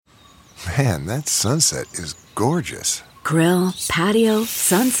Man, that sunset is gorgeous. Grill, patio,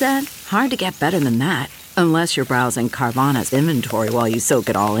 sunset. Hard to get better than that. Unless you're browsing Carvana's inventory while you soak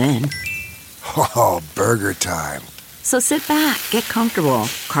it all in. Oh, burger time. So sit back, get comfortable.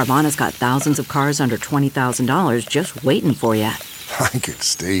 Carvana's got thousands of cars under $20,000 just waiting for you. I could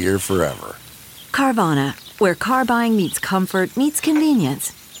stay here forever. Carvana, where car buying meets comfort meets convenience.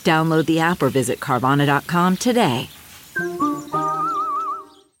 Download the app or visit Carvana.com today.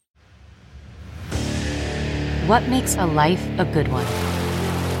 What makes a life a good one?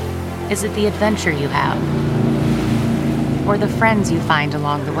 Is it the adventure you have? Or the friends you find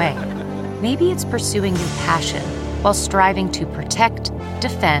along the way? Maybe it's pursuing your passion while striving to protect,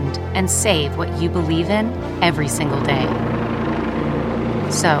 defend, and save what you believe in every single day.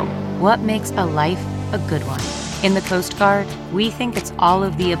 So, what makes a life a good one? In the Coast Guard, we think it's all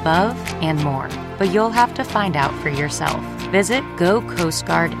of the above and more, but you'll have to find out for yourself. Visit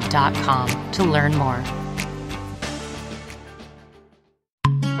gocoastguard.com to learn more.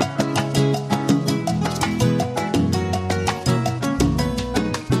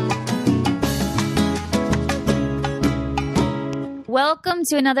 Welcome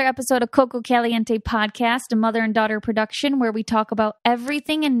to another episode of Coco Caliente Podcast, a mother and daughter production where we talk about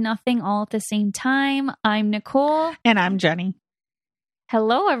everything and nothing all at the same time. I'm Nicole. And I'm Jenny.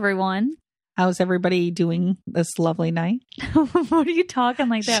 Hello, everyone. How's everybody doing this lovely night? What are you talking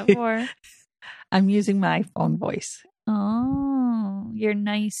like that for? I'm using my phone voice. Oh, you're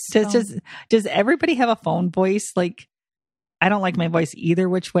nice. Does everybody have a phone voice? Like, I don't like my voice either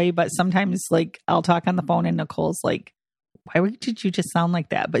which way, but sometimes like I'll talk on the phone and Nicole's like, why did you just sound like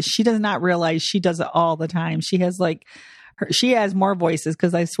that? But she does not realize she does it all the time. She has she has more voices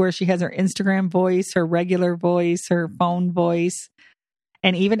because I swear she has her Instagram voice, her regular voice, her phone voice.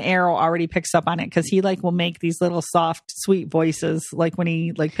 And even Arrow already picks up on it because he will make these little soft, sweet voices. Like when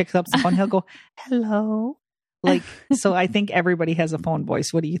he picks up the phone, he'll go, hello. So I think everybody has a phone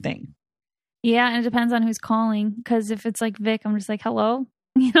voice. What do you think? Yeah, and it depends on who's calling. Because if it's like Vic, I'm just like, hello.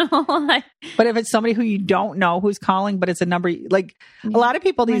 You know, but if it's somebody who you don't know who's calling, but it's a number, a lot of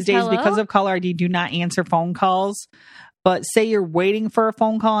people these days, hello? Because of caller ID, do not answer phone calls. But say you're waiting for a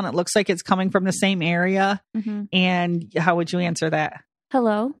phone call and it looks like it's coming from the same area. Mm-hmm. And how would you answer that?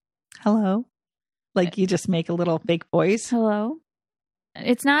 Hello. Hello. You just make a little fake voice. Hello.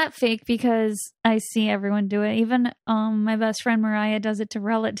 It's not fake because I see everyone do it. Even my best friend Mariah does it to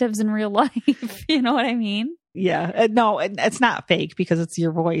relatives in real life. You know what I mean? Yeah. No, it's not fake because it's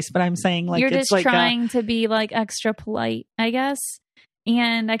your voice, but I'm saying you're just trying to be extra polite, I guess.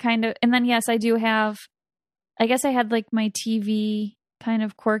 And and then yes, I do have, I guess I had my TV kind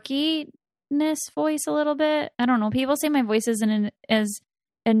of quirkiness voice a little bit. I don't know. People say my voice isn't as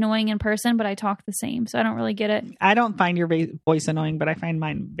annoying in person, but I talk the same. So I don't really get it. I don't find your voice annoying, but I find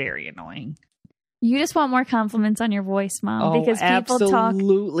mine very annoying. You just want more compliments on your voice, Mom, because people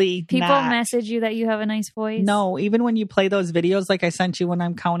absolutely talk. People message you that you have a nice voice. No, even when you play those videos, like I sent you when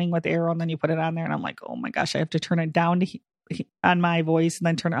I'm counting with Arrow, and then you put it on there, and I'm like, oh my gosh, I have to turn it down on my voice, and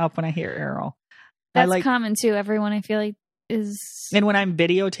then turn it up when I hear Arrow. That's common too. Everyone, I feel like, is. And when I'm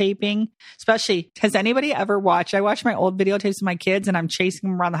videotaping, especially, has anybody ever watched? I watch my old videotapes of my kids, and I'm chasing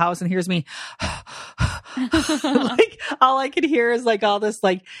them around the house, and here's me. All I could hear is all this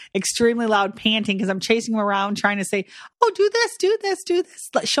extremely loud panting because I'm chasing them around trying to say, oh, do this,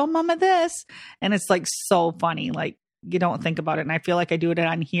 show mama this. And it's so funny. You don't think about it. And I feel like I do it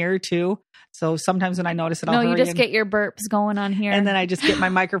on here too. So sometimes when I notice it, I'll you just get your burps going on here. And then I just get my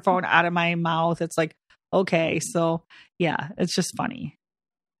microphone out of my mouth. It's okay. So yeah, it's just funny.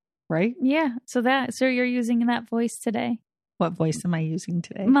 Right? Yeah. So you're using that voice today. What voice am I using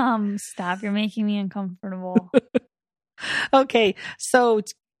today? Mom, stop. You're making me uncomfortable. Okay. So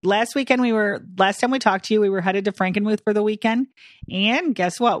last time we talked to you, we were headed to Frankenmuth for the weekend. And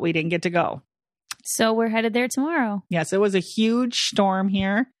guess what? We didn't get to go. So we're headed there tomorrow. Yes. It was a huge storm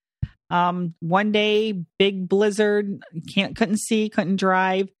here. One day, big blizzard, couldn't see, couldn't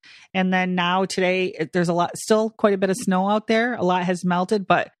drive. And then now today, there's still quite a bit of snow out there. A lot has melted,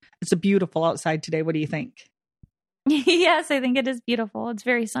 but it's beautiful outside today. What do you think? Yes, I think it is beautiful. It's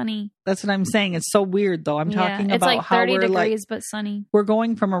very sunny. That's what I'm saying. It's so weird though. I'm talking about it's how 30 we're degrees, but sunny. We're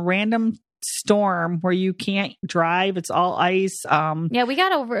going from a random storm where you can't drive. It's all ice. Yeah, we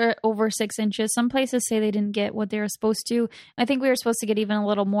got over 6 inches. Some places say they didn't get what they were supposed to. I think we were supposed to get even a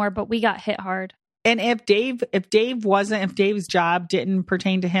little more, but we got hit hard. And if Dave's job didn't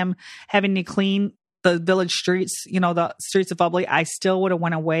pertain to him having to clean the village streets, the streets of Ubly, I still would have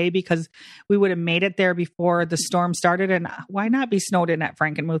went away because we would have made it there before the storm started. And why not be snowed in at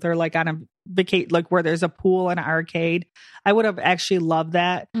Frankenmuth or like on a vacate, like where there's a pool and an arcade? I would have actually loved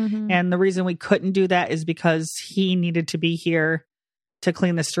that. Mm-hmm. And the reason we couldn't do that is because he needed to be here to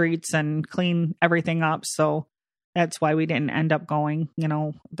clean the streets and clean everything up. So that's why we didn't end up going.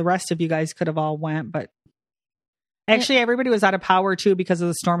 The rest of you guys could have all went, but actually everybody was out of power too because of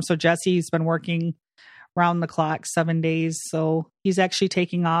the storm. So Jesse's been working round the clock 7 days. So he's actually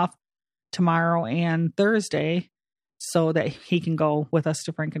taking off tomorrow and Thursday so that he can go with us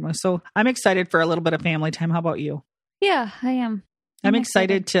to Frankenmuth. So I'm excited for a little bit of family time. How about you? Yeah, I am. I'm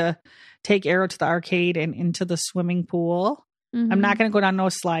excited to take Arrow to the arcade and into the swimming pool. Mm-hmm. I'm not going to go down no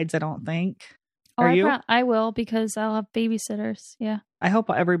slides, I don't think. Are you? I will because I'll have babysitters. Yeah. I hope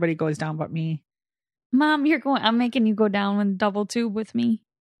everybody goes down but me. Mom, I'm making you go down with double tube with me.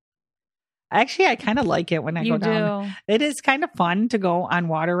 Actually, I kind of like it when I go down. It is kind of fun to go on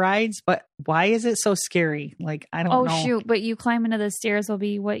water rides, but why is it so scary? Like, I don't know. Oh, shoot. But you climb into the stairs will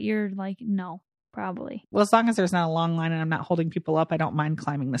be what you're like, no, probably. Well, as long as there's not a long line and I'm not holding people up, I don't mind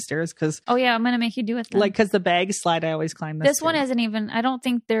climbing the stairs because. Oh, yeah. I'm going to make you do it then. Like, because the bag slide, I always climb this one isn't even, I don't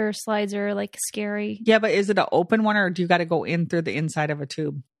think their slides are like scary. Yeah, but is it an open one or do you got to go in through the inside of a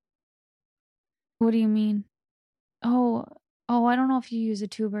tube? What do you mean? Oh, I don't know if you use a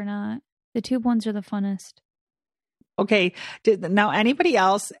tube or not. The tube ones are the funnest. Okay. Now, anybody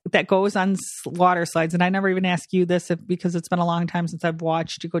else that goes on water slides, and I never even ask you this because it's been a long time since I've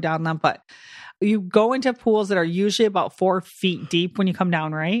watched you go down them, but you go into pools that are usually about 4 feet deep when you come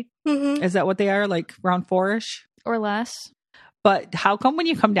down, right? Mm-hmm. Is that what they are? Like around 4-ish? Or less. But how come when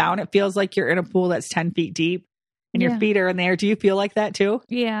you come down, it feels like you're in a pool that's 10 feet deep and your feet are in there? Do you feel like that too?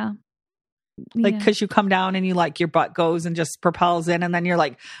 Yeah. Like, because you come down and you like your butt goes and just propels in and then you're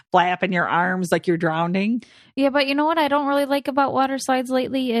like flapping your arms like you're drowning. Yeah, but you know what I don't really like about water slides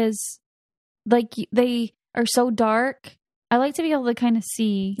lately is like they are so dark. I like to be able to kind of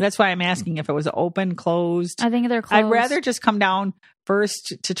see. That's why I'm asking if it was open, closed. I think they're closed. I'd rather just come down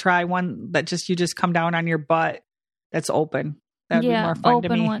first to try one that you just come down on your butt that's open. That'd be more fun to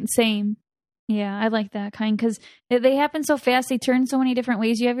me. Open one, same. Yeah, I like that kind because they happen so fast. They turn so many different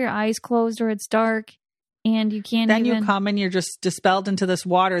ways. You have your eyes closed or it's dark and you can't Then you come and you're just dispelled into this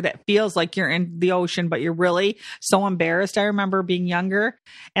water that feels like you're in the ocean, but you're really so embarrassed. I remember being younger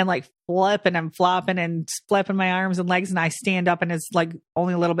and like flipping and flopping and flapping my arms and legs and I stand up and it's like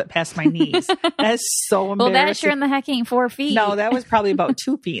only a little bit past my knees. That's so embarrassing. Well, that sure in the heck ain't 4 feet. No, that was probably about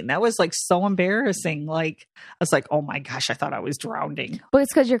 2 feet. And that was like so embarrassing. Like, I was like, oh my gosh, I thought I was drowning. But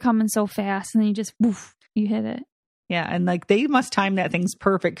it's because you're coming so fast and then you just, woof, you hit it. Yeah. And like they must time that thing's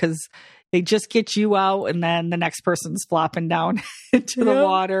perfect because they just get you out and then the next person's flopping down into the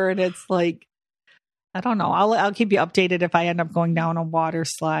water. And it's like, I don't know. I'll keep you updated if I end up going down a water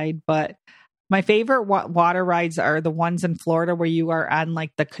slide. But my favorite water rides are the ones in Florida where you are on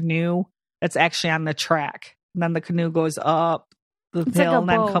like the canoe that's actually on the track. And then the canoe goes up the hill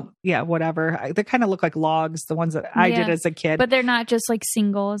like and then whatever. They kind of look like logs, the ones that I did as a kid. But they're not just like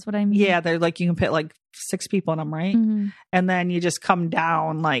single is what I mean. Yeah, they're like you can put like 6 people in them, right? Mm-hmm. And then you just come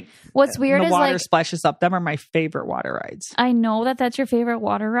down like what's weird the is water like, splashes up. Them are my favorite water rides. I know that that's your favorite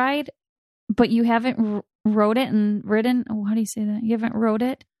water ride, but you haven't rode it and ridden. Oh, how do you say that? You haven't rode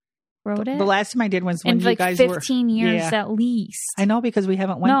it? The last time I did was when you like guys 15 years at least. I know because we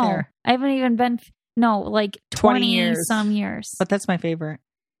haven't went there. I haven't even been. No, like 20 years. Some years. But that's my favorite.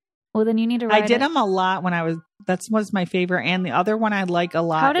 Well, then you need to ride I did them a lot when that was my favorite. And the other one I like a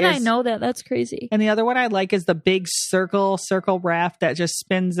lot. How did I know that? That's crazy. And the other one I like is the big circle raft that just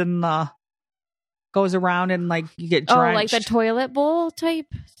spins and goes around and like you get drenched. Oh, like the toilet bowl type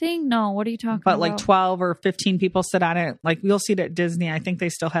thing? No, what are you talking about? But like 12 or 15 people sit on it. Like you'll see it at Disney. I think they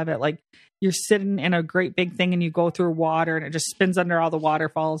still have it. Like you're sitting in a great big thing and you go through water and it just spins under all the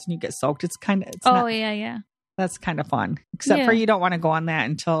waterfalls and you get soaked. Yeah. That's kind of fun. Except for you don't want to go on that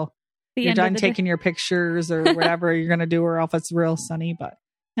until you're done taking your pictures or whatever you're going to do or if it's real sunny. But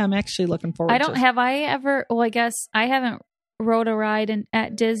yeah, I'm actually looking forward to it. I guess I haven't rode a ride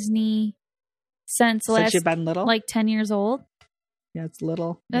at Disney since you've been little? Like 10 years old. Yeah, it's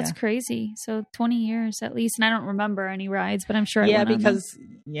little. That's crazy. So 20 years at least. And I don't remember any rides, but I'm sure it's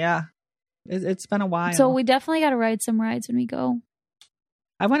been a while. So we definitely got to ride some rides when we go.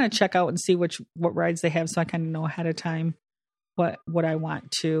 I want to check out and see what rides they have so I kind of know ahead of time what I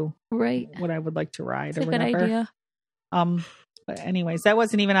want to, what I would like to ride or whatever. Good idea. But anyways, that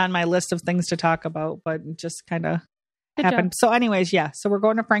wasn't even on my list of things to talk about, but just kind of Good happened. job. So anyways, yeah. So we're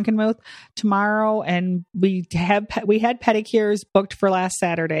going to Frankenmuth tomorrow, and we had pedicures booked for last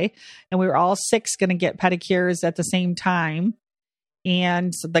Saturday, and we were all 6 going to get pedicures at the same time.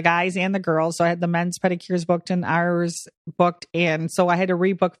 And so the guys and the girls. So I had the men's pedicures booked and ours booked. And so I had to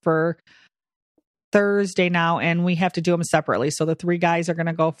rebook for Thursday now, and we have to do them separately. So the 3 guys are going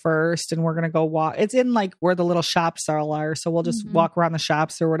to go first, and we're going to go walk. It's in like where the little shops all are. So we'll just walk around the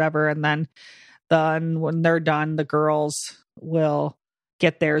shops or whatever. And then when they're done, the girls will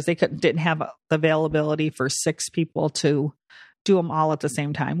get theirs. They didn't have the availability for 6 people to do them all at the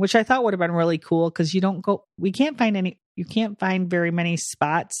same time, which I thought would have been really cool because you can't find very many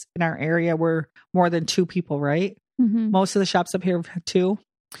spots in our area where more than 2 people, right? Mm-hmm. Most of the shops up here have 2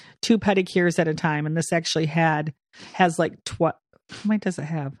 pedicures at a time. And this actually has like how many does it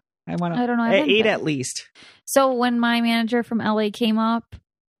have? I don't know. 8 at least. So when my manager from LA came up,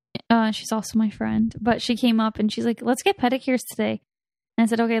 she's also my friend, but she came up and she's like, let's get pedicures today. And I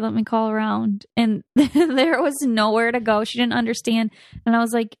said, okay, let me call around. And there was nowhere to go. She didn't understand. And I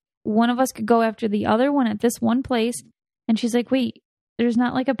was like, one of us could go after the other one at this one place. And she's like, wait, there's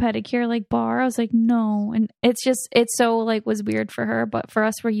not like a pedicure like bar. I was like, no. And it's so like was weird for her, but for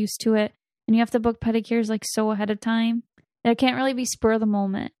us, we're used to it. And you have to book pedicures like so ahead of time. It can't really be spur of the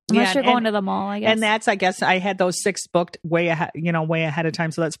moment unless you're going to the mall, I guess. And that's, I guess, I had those 6 booked way ahead of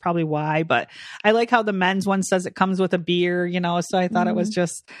time. So that's probably why. But I like how the men's one says it comes with a beer, So I thought it was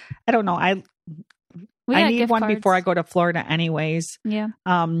just, I don't know. I need one cards before I go to Florida anyways. Yeah.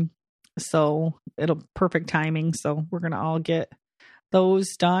 So it'll perfect timing. So we're going to all get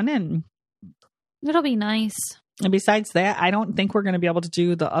those done, and it'll be nice. And besides that, I don't think we're going to be able to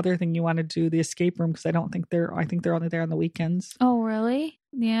do the other thing you want to do, the escape room, because I think they're only there on the weekends. Oh, really?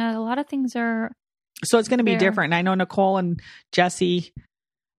 Yeah, a lot of things are. So it's going to be different. And I know Nicole and Jesse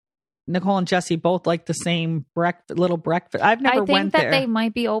both like the same little breakfast. I've never went there. I think that they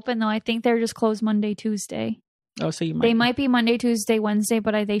might be open though. I think they're just closed Monday, Tuesday. Oh, so they might be Monday, Tuesday, Wednesday,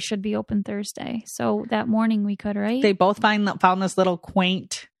 but they should be open Thursday. So that morning we could, right? They both found this little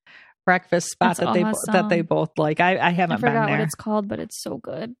quaint breakfast spot that they both like. I haven't been there. I forgot what it's called, but it's so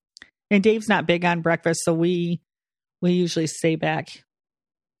good. And Dave's not big on breakfast, so we usually stay back,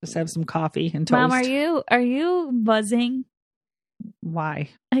 just have some coffee and toast. Mom, are you buzzing? Why?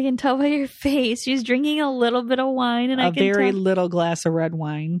 I can tell by your face. She's drinking a little bit of wine, and a very little glass of red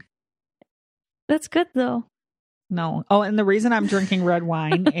wine. That's good though. No. Oh, and the reason I'm drinking red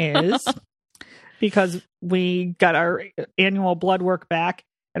wine is because we got our annual blood work back,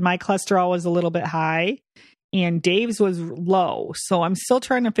 and my cholesterol was a little bit high and Dave's was low. So I'm still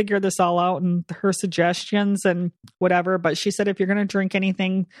trying to figure this all out and her suggestions and whatever. But she said, if you're going to drink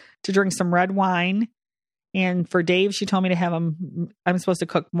anything, to drink some red wine. And for Dave, she told me to have I'm supposed to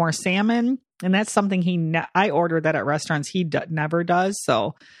cook more salmon. And that's something I ordered that at restaurants. He never does.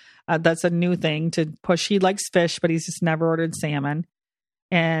 So that's a new thing to push. He likes fish, but he's just never ordered salmon.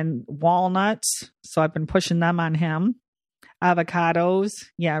 And walnuts. So I've been pushing them on him. Avocados.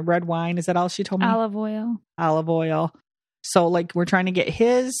 Yeah. Red wine. Is that all she told me? Olive oil. So like we're trying to get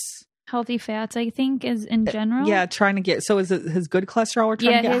his healthy fats, I think, is in general. Yeah. Trying to get, so is it his good cholesterol we're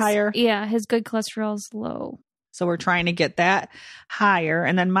trying to get higher? Yeah. His good cholesterol is low. So we're trying to get that higher.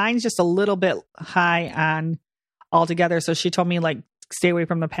 And then mine's just a little bit high on altogether. So she told me like stay away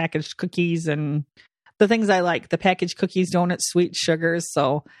from the packaged cookies and the things I like, the packaged cookies, donuts, sweet sugars.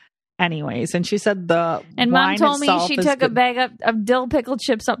 So anyways, and she said and Mom told me she took a bag of dill pickle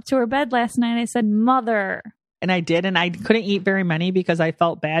chips up to her bed last night. I said, Mother. And I did. And I couldn't eat very many because I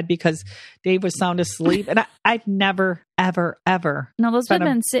felt bad because Dave was sound asleep. And I've never, ever, ever. No, those have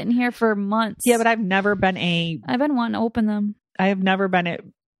been sitting here for months. Yeah, but I've never been I've been wanting to open them. I have never been a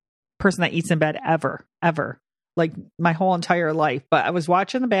person that eats in bed ever, like my whole entire life. But I was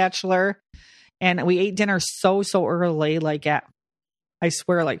watching The Bachelor and we ate dinner so early, like at, I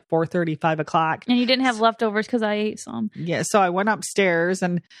swear, like 4:30, 5 o'clock. And you didn't have leftovers because I ate some. Yeah. So I went upstairs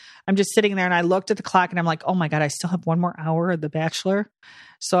and I'm just sitting there and I looked at the clock and I'm like, oh my God, I still have one more hour of The Bachelor.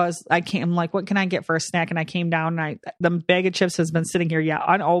 So I'm like, what can I get for a snack? And I came down and the bag of chips has been sitting here,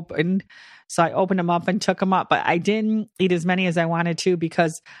 unopened. So I opened them up and took them up, but I didn't eat as many as I wanted to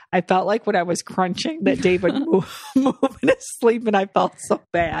because I felt like when I was crunching that Dave would move in his sleep and I felt so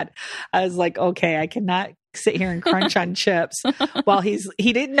bad. I was like, okay, I cannot sit here and crunch on chips while he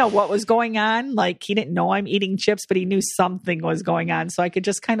didn't know what was going on. Like he didn't know I'm eating chips, but he knew something was going on. So I could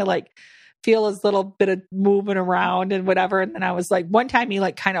just kind of like feel his little bit of moving around and whatever. And then I was like, one time he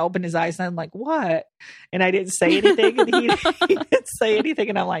like kind of opened his eyes and I'm like, what? And I didn't say anything and he didn't say anything.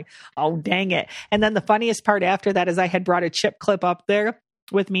 And I'm like, oh, dang it. And then the funniest part after that is I had brought a chip clip up there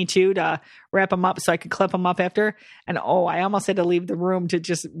with me too to wrap him up so I could clip him up after. And I almost had to leave the room to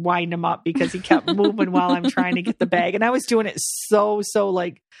just wind him up because he kept moving while I'm trying to get the bag. And I was doing it so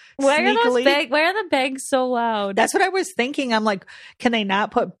like Why sneakily. why are the bags so loud? That's what I was thinking. I'm like, can they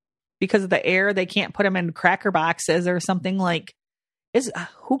not put, because of the air, they can't put them in cracker boxes or something like.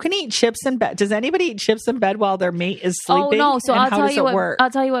 Who can eat chips in bed? Does anybody eat chips in bed while their mate is sleeping? Oh no! So and I'll tell you what. work? I'll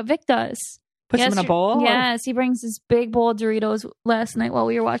tell you what Vic does. Puts them in a bowl? Yes, he brings this big bowl of Doritos last night while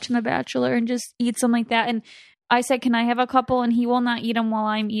we were watching The Bachelor and just eats them like that. And I said, "Can I have a couple?" And he will not eat them while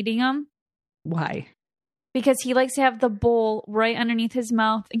I'm eating them. Why? Because he likes to have the bowl right underneath his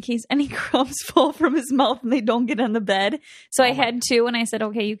mouth in case any crumbs fall from his mouth and they don't get on the bed. So I had two, and I said,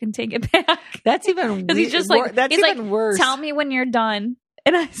 "Okay, you can take it back." That's even because he's just like, that's he's even like, worse. "Tell me when you're done."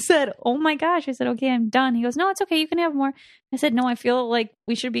 And I said, "Oh my gosh." I said, "Okay, I'm done." He goes, "No, it's okay. You can have more." I said, "No, I feel like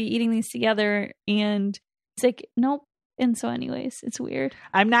we should be eating these together." And he's like, "Nope." And so anyways, it's weird.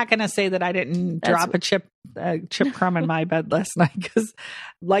 I'm not going to say that I didn't drop a chip crumb in my bed last night because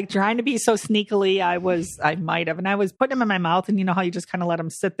like trying to be so sneakily, I might have. And I was putting them in my mouth and you know how you just kind of let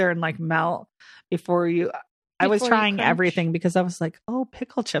them sit there and like melt before you. I was trying everything because I was like,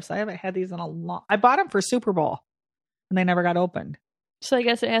 pickle chips. I haven't had these in a long. I bought them for Super Bowl and they never got opened. So I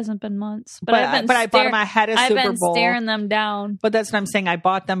guess it hasn't been months. But I bought them ahead of Super Bowl. I've been staring them down. But that's what I'm saying. I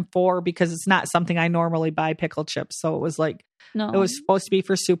bought them because it's not something I normally buy, pickle chips. So it was like, it was supposed to be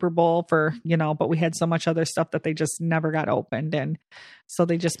for Super Bowl but we had so much other stuff that they just never got opened. And so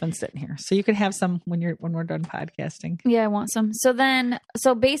they just been sitting here. So you can have some when we're done podcasting. Yeah, I want some.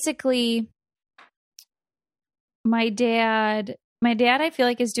 So basically my dad, I feel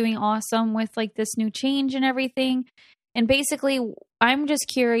like is doing awesome with like this new change and everything. And basically, I'm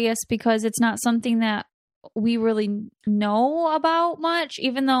just curious because it's not something that we really know about much,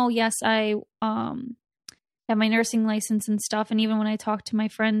 even though, yes, I have my nursing license and stuff. And even when I talk to my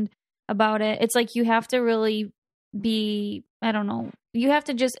friend about it, it's like you have to really be, I don't know, you have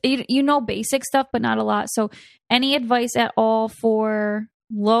to just, you know, basic stuff, but not a lot. So any advice at all for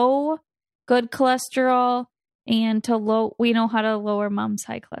low, good cholesterol and we know how to lower mom's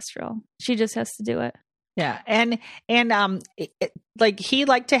high cholesterol. She just has to do it. Yeah. And like he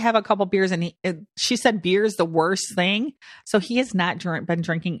liked to have a couple beers and she said beer is the worst thing. So he has not been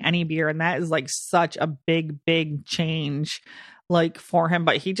drinking any beer. And that is like such a big change like for him.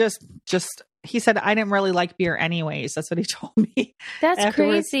 But he he said, I didn't really like beer anyways. That's what he told me. That's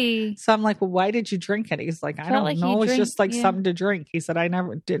afterwards. Crazy. So I'm like, well, why did you drink it? He's like, I don't know. It's just like something to drink. He said,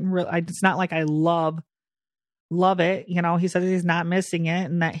 it's not like I love it. You know, he said he's not missing it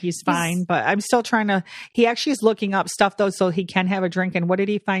and that he's fine, but I'm still he actually is looking up stuff though, so he can have a drink. And what did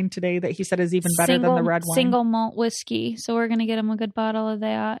he find today that he said is even better than the red wine? Single malt whiskey. So we're going to get him a good bottle of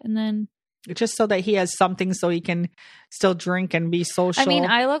that. And then just so that he has something so he can still drink and be social. I mean,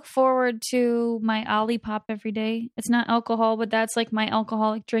 I look forward to my Olipop every day. It's not alcohol, but that's like my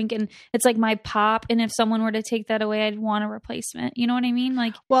alcoholic drink. And it's like my pop. And if someone were to take that away, I'd want a replacement. You know what I mean?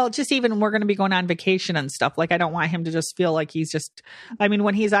 Like, well, just even we're going to be going on vacation and stuff. Like, I don't want him to just feel like he's just, I mean,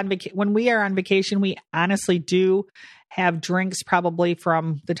 when we are on vacation, we honestly do have drinks probably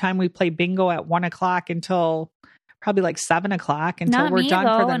from the time we play bingo at 1:00 until probably like 7:00 until not we're me, done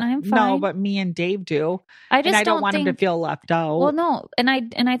though, for the and I'm fine. No, but me and Dave do. I don't want him to feel left out. Well, no, and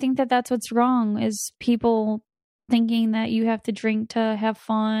I think that that's what's wrong is people thinking that you have to drink to have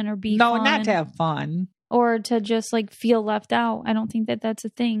fun or be no, fun. not to have fun or to just like feel left out. I don't think that that's a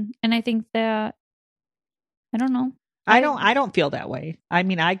thing, and I think that I don't know. I don't feel that way. I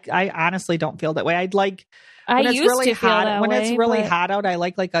mean, I honestly don't feel that way. I'd like when it's really hot. When it's really hot out, I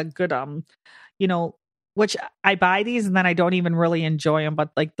like a good which I buy these and then I don't even really enjoy them,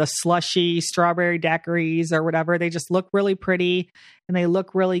 but like the slushy strawberry daiquiris or whatever, they just look really pretty and they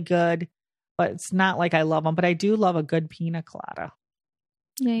look really good, but it's not like I love them, but I do love a good pina colada.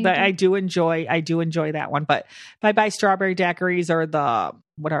 Yeah, but I do enjoy that one. But if I buy strawberry daiquiris or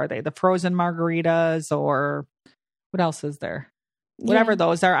what are they? The frozen margaritas or what else is there? Whatever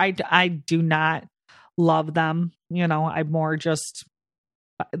those are, I do not love them. You know, I'm more just,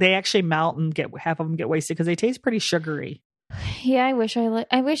 they actually melt and half of them get wasted because they taste pretty sugary. Yeah, I wish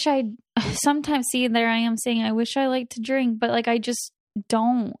I sometimes see there I am saying I wish I liked to drink, but like I just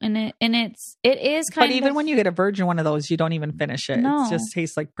don't. And it is kind of. But even when you get a virgin one of those, you don't even finish it. No. It just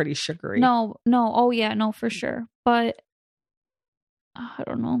tastes like pretty sugary. No. Oh yeah, no, for sure. But I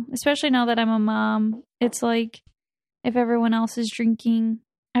don't know. Especially now that I'm a mom, it's like if everyone else is drinking,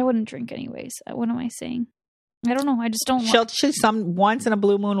 I wouldn't drink anyways. What am I saying? I don't know. I just don't. Once in a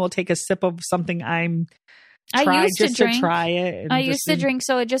blue moon, we'll take a sip of something. I used to drink. To try it. I used to drink,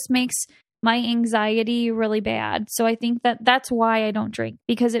 so it just makes my anxiety really bad. So I think that's why I don't drink,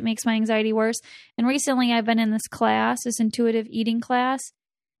 because it makes my anxiety worse. And recently I've been in this class, this intuitive eating class,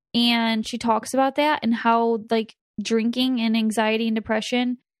 and she talks about that and how like drinking and anxiety and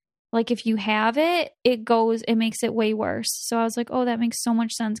depression, like if you have it, it makes it way worse. So I was like, oh, that makes so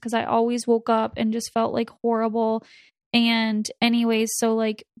much sense, because I always woke up and just felt like horrible. And anyways, so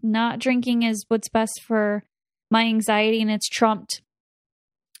like not drinking is what's best for my anxiety, and it's trumped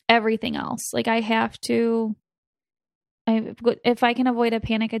everything else. Like if I can avoid a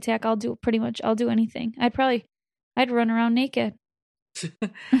panic attack, I'll do anything. I'd run around naked.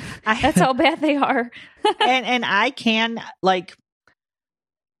 That's how bad they are. and I can, like,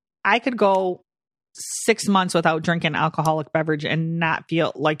 I could go 6 months without drinking alcoholic beverage and not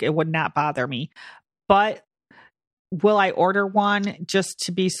feel like it would not bother me. But will I order one just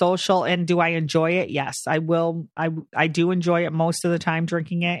to be social? And do I enjoy it? Yes, I will. I do enjoy it most of the time,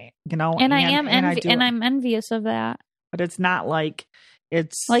 drinking it, you know. And I'm envious of that. But it's not like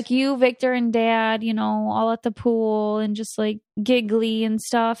it's like you, Victor, and Dad, you know, all at the pool and just like giggly and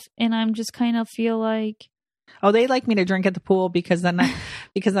stuff. And I'm just kind of feel like, oh, they like me to drink at the pool because then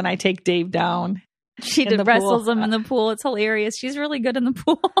I take Dave down. She wrestles him in the pool. It's hilarious. She's really good in the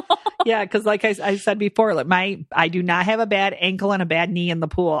pool. Yeah, because like I said before, like I do not have a bad ankle and a bad knee in the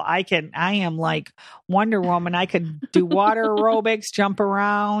pool. I am like Wonder Woman. I could do water aerobics, jump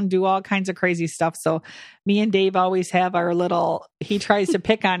around, do all kinds of crazy stuff. So me and Dave always have our little. He tries to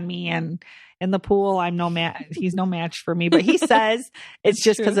pick on me, and in the pool, he's no match for me. But he says it's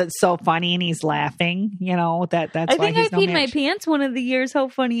just because it's so funny and he's laughing. You know that's why he's no match. I think I peed my pants one of the years. How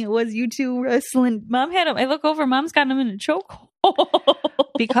funny it was, you two wrestling. Mom had him. I look over. Mom's got him in a chokehold.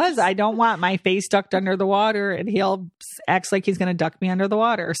 Because I don't want my face ducked under the water, and he'll acts like he's going to duck me under the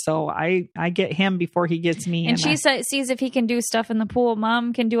water. So I get him before he gets me. And she sees if he can do stuff in the pool.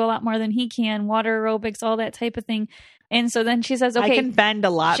 Mom can do a lot more than he can. Water aerobics, all that type of thing. And so then she says, okay. I can bend a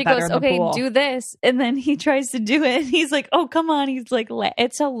lot better in the pool. She goes, okay, do this. And then he tries to do it. And he's like, oh, come on. He's like,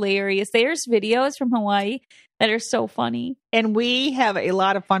 it's hilarious. There's videos from Hawaii that are so funny. And we have a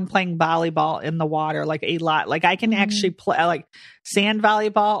lot of fun playing volleyball in the water, like a lot. Like I can actually play like sand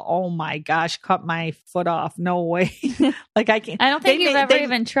volleyball. Oh my gosh, cut my foot off. No way. Like I can't. I don't think you've ever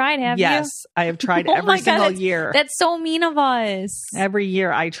even tried, have you? Yes, I have tried every single year. That's so mean of us. Every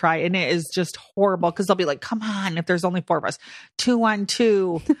year I try, and it is just horrible because they'll be like, come on, if there's only 4 of us,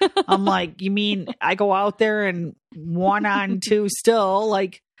 2-on-2. I'm like, you mean I go out there and 1-on-2 still?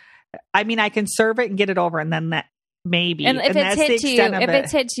 Like, I mean, I can serve it and get it over, and then that maybe. And if it's hit to you,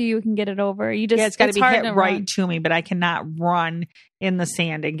 it's hit to you, you can get it over. You just it's got to be hit right to me, but I cannot run in the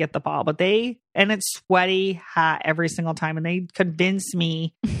sand and get the ball. But and it's sweaty, hot every single time, and they convince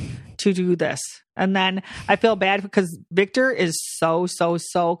me to do this. And then I feel bad because Victor is so.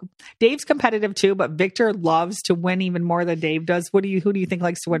 Dave's competitive too, but Victor loves to win even more than Dave does. Who do you think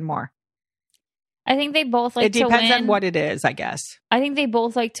likes to win more? I think they both like to win. It depends on what it is, I guess. I think they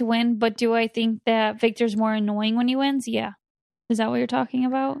both like to win, but do I think that Victor's more annoying when he wins? Yeah. Is that what you're talking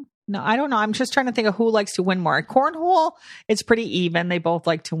about? No, I don't know. I'm just trying to think of who likes to win more. Cornhole, it's pretty even. They both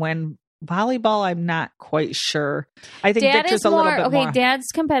like to win. Volleyball, I'm not quite sure. I think Victor's a little bit more. Okay, Dad's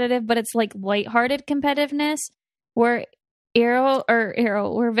competitive, but it's like lighthearted competitiveness where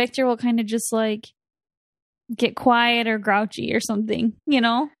where Victor will kind of just like get quiet or grouchy or something, you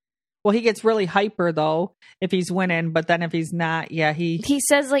know? Well, he gets really hyper though if he's winning, but then if he's not, yeah, he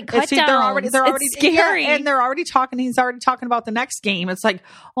says like cut down. They're already it's scary, and they're already talking. He's already talking about the next game. It's like,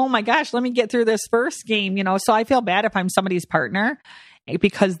 oh my gosh, let me get through this first game, you know. So I feel bad if I'm somebody's partner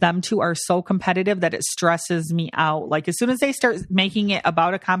because them two are so competitive that it stresses me out. Like as soon as they start making it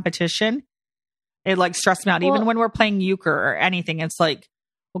about a competition, it like stresses me out. Even when we're playing euchre or anything, it's like,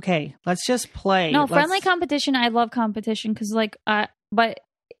 okay, let's just play. No, friendly competition. I love competition because but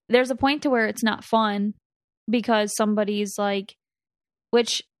there's a point to where it's not fun because somebody's like,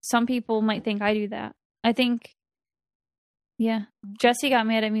 which some people might think I do that. I think, yeah. Jesse got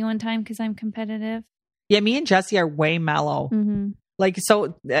mad at me one time because I'm competitive. Yeah, me and Jesse are way mellow. Mm-hmm. Like,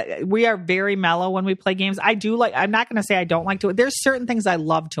 so we are very mellow when we play games. I'm not going to say I don't like to win. There's certain things I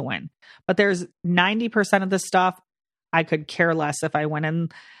love to win, but there's 90% of the stuff I could care less if I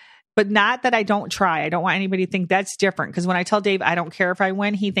win. But not that I don't try. I don't want anybody to think that's different. Because when I tell Dave I don't care if I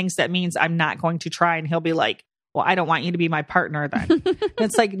win, he thinks that means I'm not going to try. And he'll be like, well, I don't want you to be my partner then.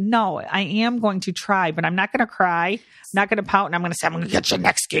 It's like, no, I am going to try, but I'm not going to cry. I'm not going to pout. And I'm going to say, I'm going to get you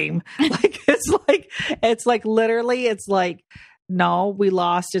next game. It's like, no, we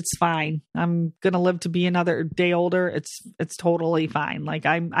lost. It's fine. I'm going to live to be another day older. It's totally fine. Like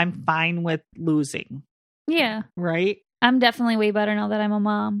I'm fine with losing. Yeah. Right. I'm definitely way better now that I'm a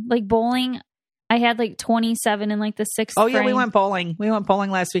mom. Like bowling, I had like 27 in like the 6th Oh yeah, frame. we went bowling. We went bowling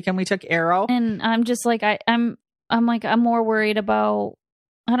last weekend. We took arrow. And I'm just like, I'm more worried about,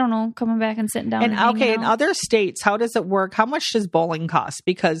 I don't know, coming back and sitting down. And okay, in other states, how does it work? How much does bowling cost?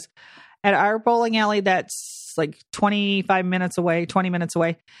 Because at our bowling alley, that's like 25 minutes away, 20 minutes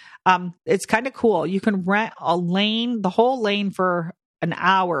away. It's kind of cool. You can rent a lane, the whole lane for an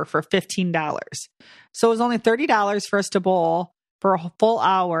hour for $15. So it was only $30 for us to bowl for a full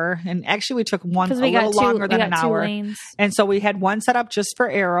hour. And actually we took one a little longer than an hour. Lanes. And so we had one set up just for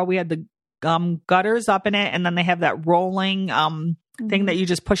arrow. We had the gutters up in it. And then they have that rolling thing that you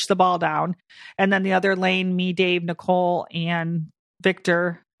just push the ball down. And then the other lane, me, Dave, Nicole, and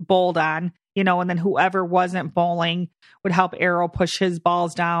Victor bowled on, you know, and then whoever wasn't bowling would help arrow push his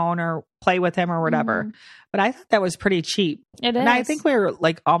balls down or play with him or whatever. But I thought that was pretty cheap. It and is. I think we were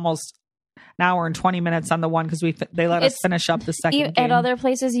like almost an hour and 20 minutes on the one because they let us finish up the second game. At other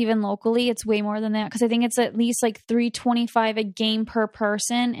places, even locally, it's way more than that because I think it's at least like $3.25 a game per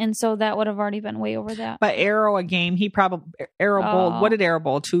person, and so that would have already been way over that. But arrow a game, bowled. What did arrow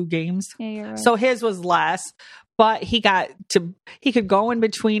bowl? 2 games. Yeah, you're right. So his was less. But he could go in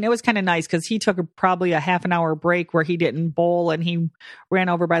between. It was kind of nice because he took probably a half an hour break where he didn't bowl and he ran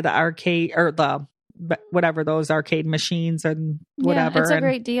over by the arcade or the whatever those arcade machines and whatever. Yeah, it's a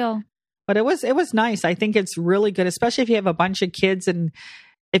great deal. But it was nice. I think it's really good, especially if you have a bunch of kids and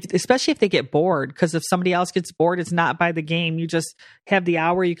especially if they get bored. Because if somebody else gets bored, it's not by the game. You just have the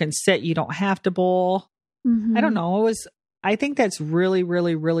hour you can sit. You don't have to bowl. I don't know. I think that's really,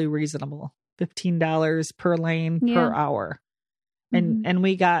 really, really reasonable. $15 per lane per hour. And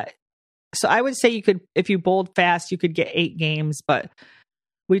we got, so I would say you could, if you bowled fast, you could get 8 games, but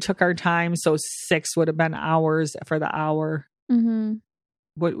we took our time. So 6 would have been hours for the hour.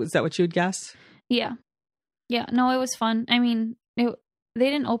 What was that? What you would guess? Yeah. No, it was fun. I mean, they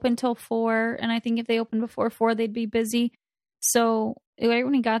didn't open till 4. And I think if they opened before 4, they'd be busy. So right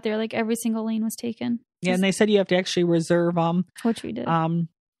when we got there, like every single lane was taken. Yeah. And they said you have to actually reserve them. Which we did.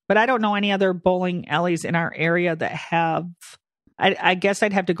 But I don't know any other bowling alleys in our area that have, I guess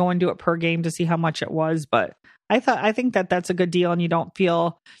I'd have to go and do it per game to see how much it was. But I think that's a good deal and you don't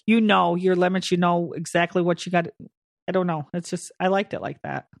feel, you know, your limits, you know exactly what you got. I don't know. It's just, I liked it like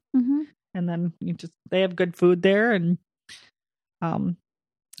that. And then they have good food there. And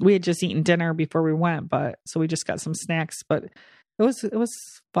we had just eaten dinner before we went, so we just got some snacks, but it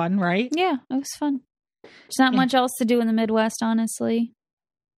was fun, right? Yeah, it was fun. There's not much else to do in the Midwest, honestly.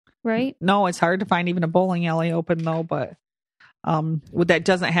 Right? No, it's hard to find even a bowling alley open though, but that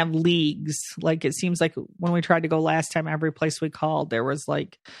doesn't have leagues. Like it seems like when we tried to go last time, every place we called, there was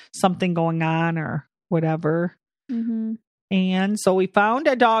like something going on or whatever. And so we found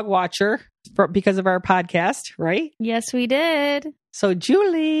a dog watcher because of our podcast, right? Yes, we did. So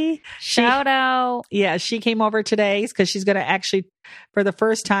Julie, shout out. Yeah, she came over today because she's going to actually, for the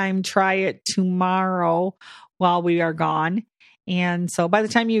first time, try it tomorrow while we are gone. And so by the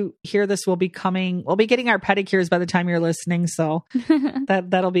time you hear this, we'll be getting our pedicures by the time you're listening. So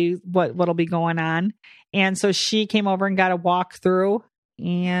that'll be what'll be going on. And so she came over and got a walkthrough.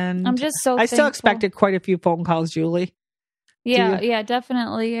 And I'm just so thankful. Still expected quite a few phone calls, Julie. Yeah,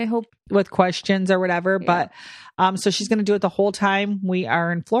 definitely. I hope with questions or whatever. Yeah. But so she's going to do it the whole time we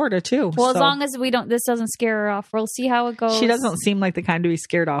are in Florida too. Well, so, as long as this doesn't scare her off, we'll see how it goes. She doesn't seem like the kind to be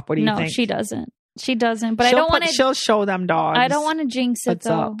scared off. What do you think? No, she doesn't. She doesn't. But I don't want to. She'll show them dogs. I don't want to jinx it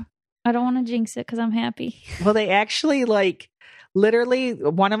though. I don't want to jinx it because I'm happy. Well, they actually literally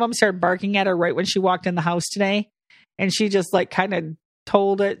one of them started barking at her right when she walked in the house today, and she just kind of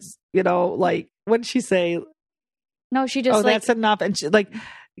told it, what did she say? No, she just that's enough. And she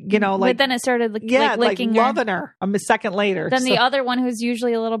but then it started licking her. Loving her a second later. Then the other one, who's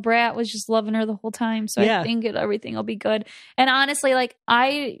usually a little brat, was just loving her the whole time. So I think everything will be good. And honestly,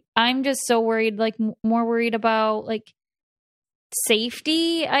 I'm just so worried, more worried about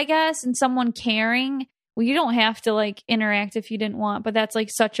safety, I guess, and someone caring. Well, you don't have to interact if you didn't want, but that's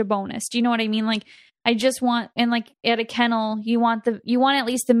such a bonus. Do you know what I mean? I just want, and at a kennel, you want at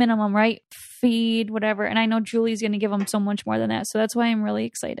least the minimum, right? Feed, whatever. And I know Julie's going to give them so much more than that. So that's why I'm really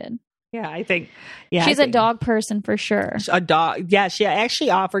excited. Yeah, I think. Yeah, she's a dog person for sure. A dog. Yeah, she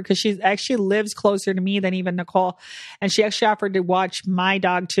actually offered, because she actually lives closer to me than even Nicole. And she actually offered to watch my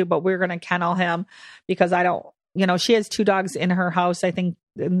dog too, but we're going to kennel him because I don't, she has 2 dogs in her house, I think,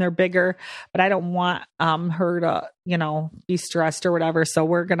 and they're bigger, but I don't want her to, be stressed or whatever. So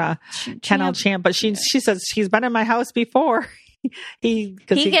we're going to kennel Champ. But she says she's been in my house before. he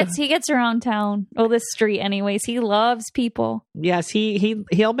gets around town. Oh, this street anyways. He loves people. Yes,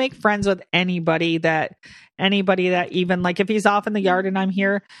 he'll make friends with anybody that even, like, if he's off in the yard and I'm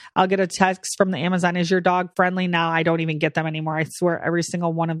here, I'll get a text from the Amazon, is your dog friendly? Now I don't even get them anymore. I swear every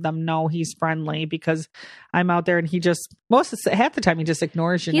single one of them know he's friendly because I'm out there, and he just half the time he just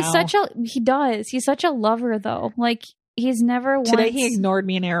ignores you. He's such a lover though. Like, he's never today he ignored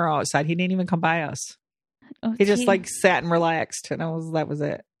me and Arrow outside. He didn't even come by us. He just like sat and relaxed, and that was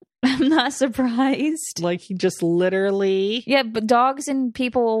it. I'm not surprised. Like, he just literally... Yeah, but dogs and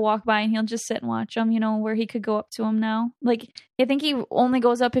people will walk by and he'll just sit and watch them, where he could go up to them now. Like, I think he only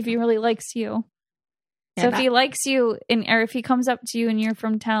goes up if he really likes you. So if he likes you, or if he comes up to you and you're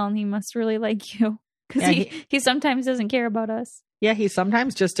from town, he must really like you. Because he sometimes doesn't care about us. Yeah, he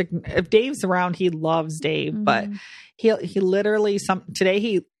sometimes just... If Dave's around, he loves Dave. Mm-hmm. But he literally...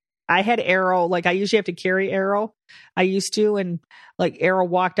 Today I had Arrow, like, I usually have to carry Arrow. I used to, and like, Arrow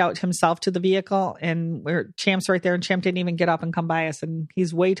walked out himself to the vehicle, and Champ's right there, and Champ didn't even get up and come by us. And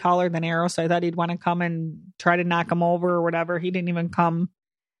he's way taller than Arrow, so I thought he'd want to come and try to knock him over or whatever. He didn't even come.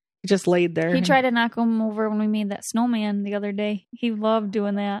 He just laid there. He tried to knock him over when we made that snowman the other day. He loved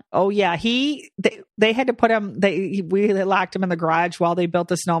doing that. Oh yeah, they had to put him. We locked him in the garage while they built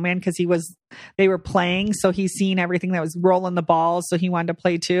the snowman because they were playing. So he's seen everything that was rolling the balls. So he wanted to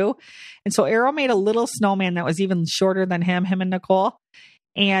play too. And so Arrow made a little snowman that was even shorter than him and Nicole.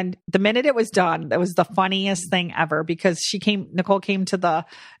 And the minute it was done, that was the funniest thing ever, because Nicole came to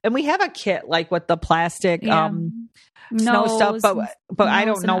and we have a kit like with the plastic, snow stuff, but I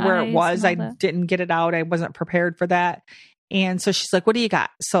don't know where it was. I didn't get it out. I wasn't prepared for that. And so she's like, what do you got?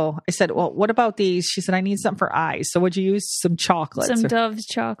 So I said, well, what about these? She said, I need something for eyes. So would you use some chocolates? Some Dove's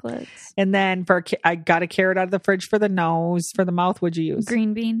chocolates. And then I got a carrot out of the fridge for the nose. For the mouth, what'd you use?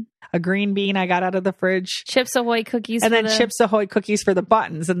 Green bean. A green bean I got out of the fridge. Chips Ahoy cookies. And then Chips Ahoy cookies for the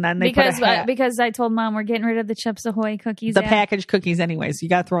buttons. And then because I told Mom we're getting rid of the Chips Ahoy cookies. The packaged cookies anyways. You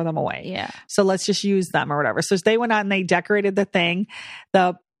got to throw them away. Yeah. So let's just use them or whatever. So they went out and they decorated the thing.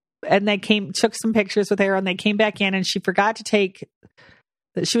 And they took some pictures with her, and they came back in, and she forgot to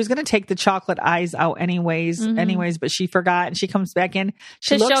she was going to take the chocolate eyes out anyways, but she forgot, and she comes back in.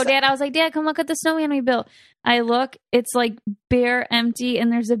 To show Dad, I was like, Dad, come look at the snowman we built. I look, it's like bare empty,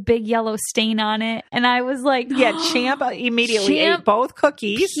 and there's a big yellow stain on it. And I was like, yeah, Champ immediately ate both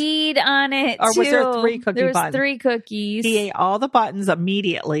cookies. Peed on it, or was there 3 cookies? There was 3 cookies. He ate all the buttons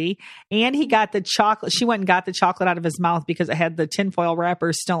immediately, and he got the chocolate. She went and got the chocolate out of his mouth because it had the tinfoil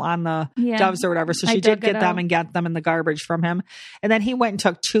wrappers still on the Doves or whatever. So she did get them and got them in the garbage from him. And then he went and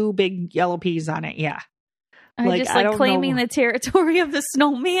took 2 big yellow peas on it. Yeah. I claiming the territory of the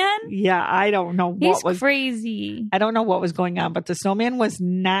snowman. Yeah, I don't know what was crazy. I don't know what was going on, but the snowman was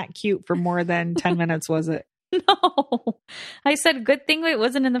not cute for more than 10 minutes, was it? No. I said, good thing it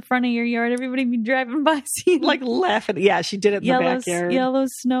wasn't in the front of your yard. Everybody be driving by seeing like laughing. Yeah, she did it in the backyard. Yellow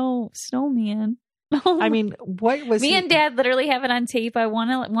snowman. I mean, what was me and Dad literally have it on tape. I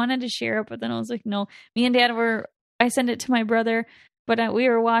wanted to share it, but then I was like, no. Me and Dad I sent it to my brother. But we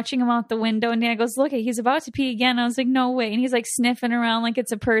were watching him out the window, and Dad goes, look, he's about to pee again. I was like, no way. And he's like sniffing around like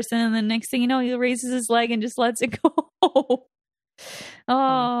it's a person. And the next thing you know, he raises his leg and just lets it go.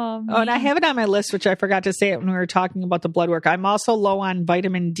 Oh, and I have it on my list, which I forgot to say it when we were talking about the blood work. I'm also low on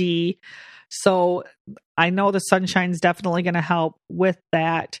vitamin D. So I know the sunshine's definitely going to help with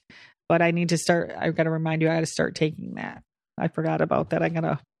that. But I need to start. I've got to remind you, I got to start taking that. I forgot about that. I'm going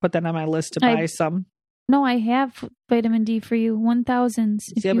to put that on my list to buy some. No, I have vitamin D for you. 1,000.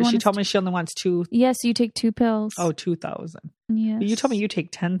 Yeah, but she told me she only wants 2. Yes, you take 2 pills. Oh, 2,000. Yes. You told me you take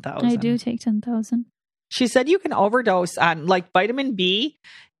 10,000. I do take 10,000. She said you can overdose on like vitamin B.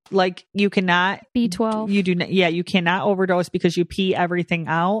 Like you cannot B12. You do not. Yeah, you cannot overdose because you pee everything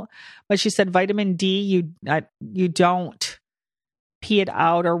out. But she said vitamin D, you don't pee it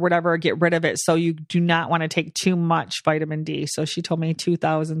out or whatever, or get rid of it. So you do not want to take too much vitamin D. So she told me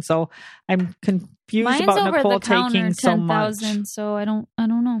 2,000. So I'm confused about Nicole taking so much. So I don't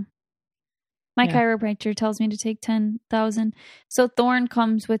know. My chiropractor tells me to take 10,000. So Thorne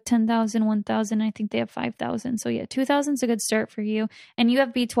comes with 10,000, 1,000. I think they have 5,000. So yeah, 2,000 is a good start for you. And you have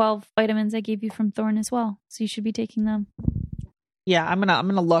B12 vitamins I gave you from Thorne as well. So you should be taking them. Yeah, I'm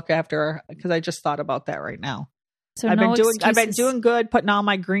gonna look after, because I just thought about that right now. So I've been doing good, putting all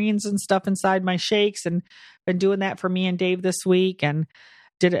my greens and stuff inside my shakes, and been doing that for me and Dave this week, and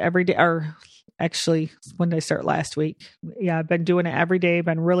did it every day. Or actually, when did I start? Last week. Yeah, I've been doing it every day.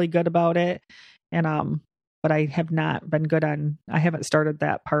 Been really good about it, and but I have not been good on. I haven't started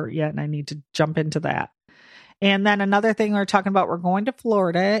that part yet, and I need to jump into that. And then another thing we're talking about, we're going to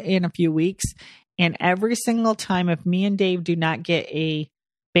Florida in a few weeks. And every single time, if me and Dave do not get a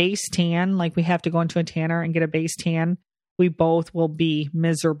base tan, like we have to go into a tanner and get a base tan, we both will be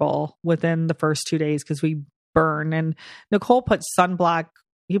miserable within the first 2 days because we burn. And Nicole put sunblock.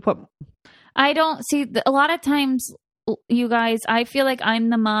 I don't see a lot of times, you guys, I feel like I'm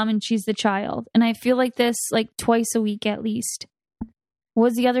the mom and she's the child. And I feel like this like twice a week at least. What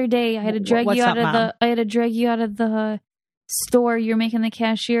was the other day? I had to drag you out of the store. You're making the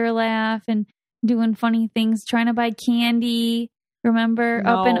cashier laugh and doing funny things, trying to buy candy. Remember?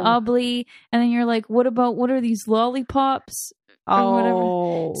 No. Up in Ubley. And then you're like, what are these lollipops? Or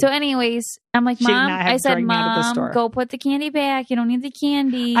whatever. So anyways, I'm like, Mom, I said, Mom, go put the candy back. You don't need the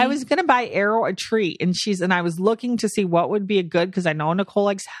candy. I was going to buy Arrow a treat and I was looking to see what would be a good, because I know Nicole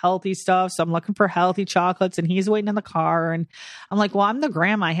likes healthy stuff. So I'm looking for healthy chocolates and he's waiting in the car. And I'm like, well, I'm the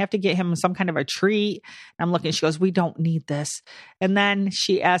grandma. I have to get him some kind of a treat. And I'm looking, she goes, we don't need this. And then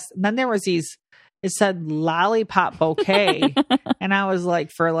she asked, and then there was these, it said lollipop bouquet. And I was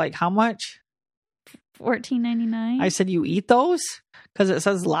like, for like, how much? $14.99. I said, you eat those? Because it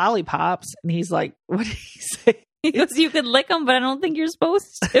says lollipops. And he's like, what did he say? He goes, you could lick them, but I don't think you're supposed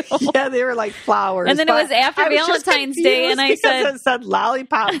to. Yeah, they were like flowers. And then it was after Valentine's Day, and I said, it said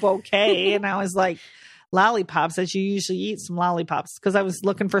lollipop bouquet. And I was like, lollipops, that you usually eat some lollipops, because I was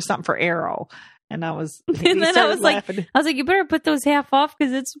looking for something for Arrow. And I was, and then I was like, you better put those half off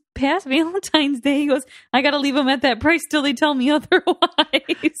because it's past Valentine's Day. He goes, I got to leave them at that price till they tell me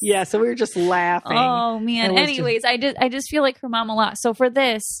otherwise. Yeah. So we were just laughing. Oh man. Anyways, I just feel like her mom a lot. So for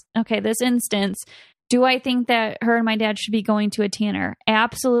this instance, do I think that her and my dad should be going to a tanner?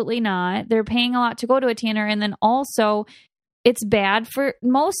 Absolutely not. They're paying a lot to go to a tanner. And then also it's bad for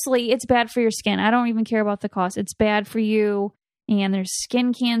your skin. I don't even care about the cost. It's bad for you. And there's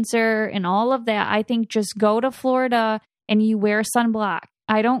skin cancer and all of that. I think just go to Florida and you wear sunblock.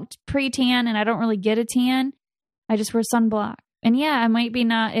 I don't pre-tan and I don't really get a tan. I just wear sunblock. And yeah, I might be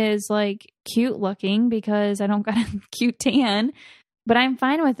not as like cute looking because I don't got a cute tan, but I'm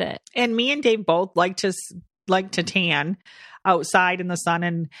fine with it. And me and Dave both like to tan outside in the sun.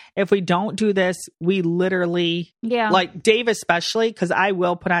 And if we don't do this, we literally, like Dave especially, because I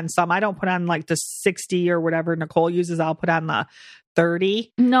will put on some. I don't put on like the 60 or whatever Nicole uses. I'll put on the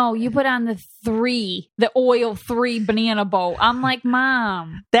 30. No, you put on the oil 3 banana boat. I'm like,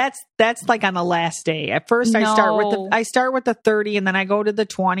 Mom. That's like on the last day. At first, I start with the 30, and then I go to the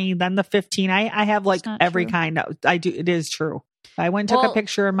 20, then the 15. I have like every kind of. I do. It is true. I went and took a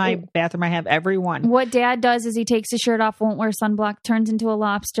picture in my bathroom. I have every one. What Dad does is he takes his shirt off, won't wear sunblock, turns into a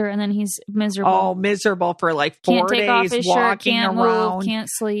lobster, and then he's miserable. Oh, miserable for like 4 days, walking shirt, can't around. Move, can't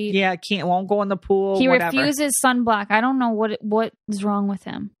sleep. Yeah, won't go in the pool. He whatever. refuses sunblock. I don't know what is wrong with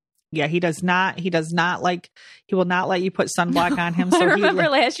him. Yeah, he does not like, he will not let you put sunblock on him. So I remember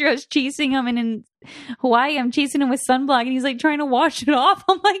last year I was chasing him, and in Hawaii, I'm chasing him with sunblock, and he's like trying to wash it off.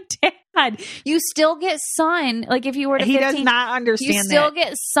 I'm like, Dad, you still get sun. Like if you were to 15, he does not understand you still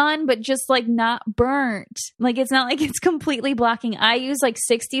get sun, but just like not burnt. Like it's not like it's completely blocking. I use like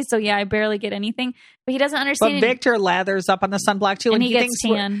 60, so yeah, I barely get anything. But he doesn't understand. But Victor lathers up on the sunblock too, and he gets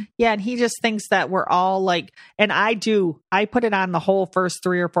tan. Yeah, and he just thinks that we're all like, and I put it on the whole first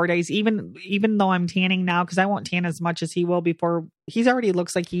 3 or 4 days, even though I'm tanning now, because I won't tan as much as he will before. He's already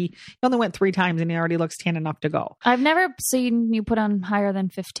looks like he only went 3 times and he already looks tan enough to go. I've never seen you put on higher than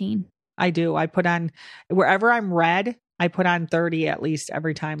 15. I do. I put on, wherever I'm red, I put on 30 at least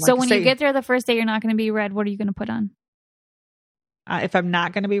every time. So when you get there the first day, you're not going to be red. What are you going to put on? If I'm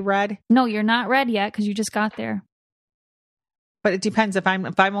not going to be red? No, you're not red yet because you just got there. But it depends. If I'm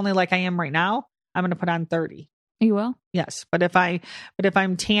only like I am right now, I'm going to put on 30. You will? Yes. But if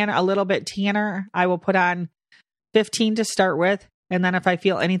I'm tan, a little bit tanner, I will put on 15 to start with. And then if I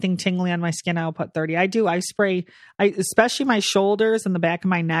feel anything tingly on my skin, I'll put 30. I spray, especially my shoulders and the back of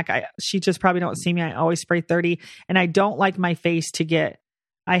my neck. She just probably don't see me. I always spray 30. And I don't like my face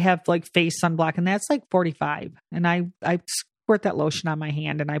I have like face sunblock, and that's like 45. And I squirt that lotion on my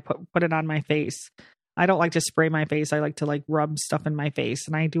hand and I put it on my face. I don't like to spray my face. I like to like rub stuff in my face,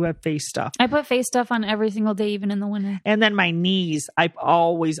 and I do have face stuff. I put face stuff on every single day, even in the winter. And then my knees, I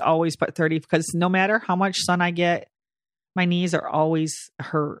always put 30, because no matter how much sun I get, my knees are always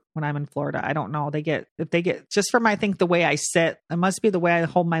hurt when I'm in Florida. I don't know. If they get just from, I think the way I sit, it must be the way I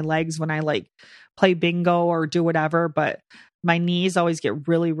hold my legs when I like play bingo or do whatever, but my knees always get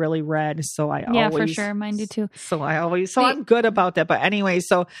really, really red. So for sure. Mine do too. So I'm good about that. But anyway,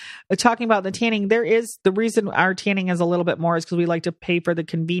 so talking about the tanning, the reason our tanning is a little bit more is because we like to pay for the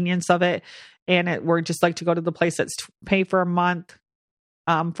convenience of it. And we're just like to go to the place that's pay for a month,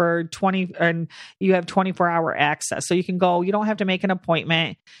 for 20, and you have 24-hour access. So you can go, you don't have to make an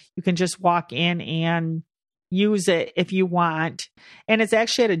appointment. You can just walk in and use it if you want. And it's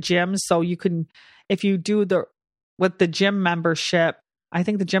actually at a gym. So you can, if you do with the gym membership, I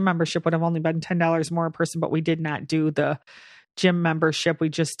think the gym membership would have only been $10 more a person, but we did not do the gym membership. We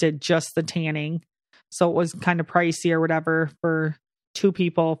just did just the tanning. So it was kind of pricey or whatever for 2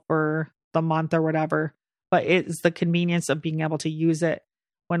 people for the month or whatever. But it's the convenience of being able to use it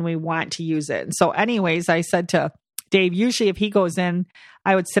when we want to use it. And so anyways, I said to Dave, usually if he goes in,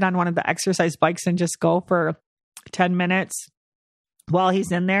 I would sit on one of the exercise bikes and just go for 10 minutes while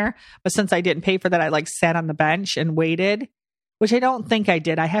he's in there. But since I didn't pay for that, I sat on the bench and waited, which I don't think I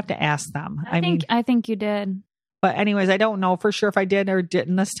did. I have to ask them. I think you did. But anyways, I don't know for sure if I did or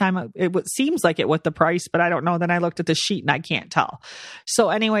didn't this time. It seems like it with the price, but I don't know. Then I looked at the sheet and I can't tell. So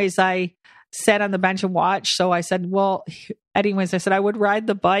anyways, I sat on the bench and watched. So I said, well, anyways, I said I would ride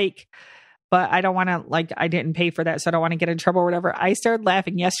the bike, but I don't want to, I didn't pay for that. So I don't want to get in trouble or whatever. I started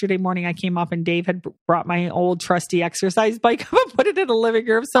laughing. Yesterday morning, I came up and Dave had brought my old trusty exercise bike up and put it in the living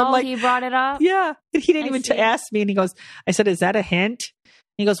room. So I'm he brought it up? Yeah. And he didn't even ask me. And he goes, I said, is that a hint?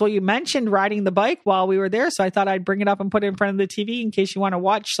 He goes, well, you mentioned riding the bike while we were there. So I thought I'd bring it up and put it in front of the TV in case you want to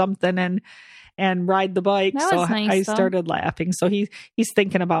watch something and ride the bike. That so was nice, I started laughing. So he's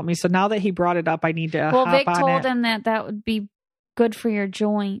thinking about me. So now that he brought it up, I need to hop Vic on told it. him that would be good for your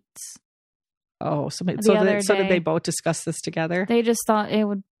joints. Oh, so did they both discuss this together? They just thought it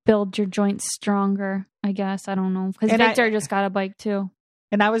would build your joints stronger, I guess. I don't know. Because Victor just got a bike too.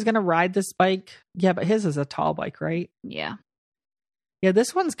 And I was going to ride this bike. Yeah, but his is a tall bike, right? Yeah. Yeah,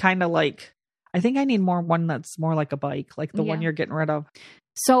 this one's kind of I think I need one that's more like a bike, like the one you're getting rid of.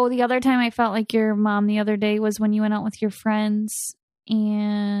 So the other time I felt like your mom the other day was when you went out with your friends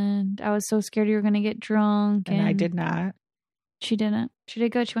and I was so scared you were going to get drunk. And I did not. She didn't. She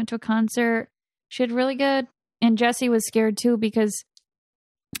did good. She went to a concert. She did really good. And Jesse was scared too because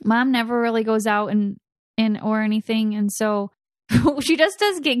mom never really goes out and or anything. And so she just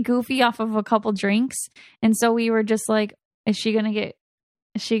does get goofy off of a couple drinks. And so we were just like, is she going to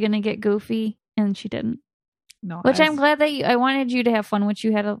get goofy? And she didn't. No. Which I'm glad that I wanted you to have fun, which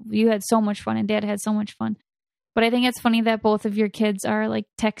you had so much fun and Dad had so much fun. But I think it's funny that both of your kids are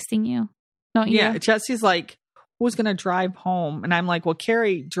texting you. Don't you? Yeah. Jesse's like, who's going to drive home? And I'm like, well,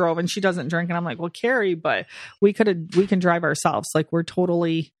 Carrie drove and she doesn't drink. And I'm like, well, Carrie, but we can drive ourselves. We're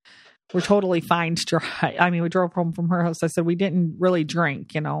totally fine to drive. I mean, we drove home from her house. I said, we didn't really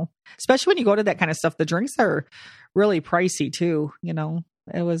drink, especially when you go to that kind of stuff. The drinks are really pricey too.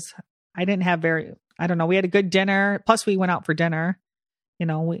 I didn't have I don't know. We had a good dinner. Plus we went out for dinner,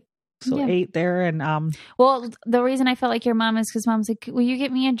 ate there and, well, the reason I felt like your mom is because mom's like, will you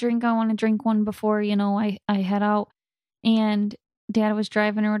get me a drink? I want to drink one before, I head out. And Dad was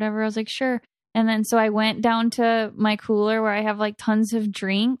driving or whatever. I was like, sure. And then so I went down to my cooler where I have tons of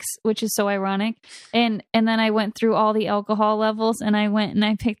drinks, which is so ironic. And then I went through all the alcohol levels and I went and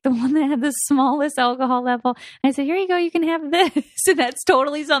I picked the one that had the smallest alcohol level. And I said, here you go, you can have this. And that's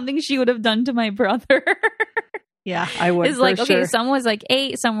totally something she would have done to my brother. Yeah, I would. It's okay, sure. Some was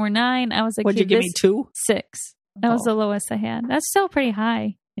 8, some were 9. I was like, would you give me 2? 6. That was the lowest I had. That's still pretty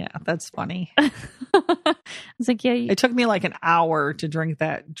high. Yeah, that's funny. I was like, yeah. It took me an hour to drink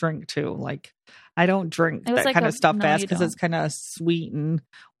that drink too. I don't drink that kind of stuff fast because it's kind of sweet and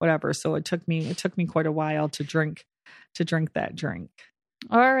whatever. So it took me quite a while to drink that drink.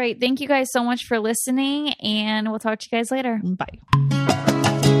 All right. Thank you guys so much for listening and we'll talk to you guys later. Bye.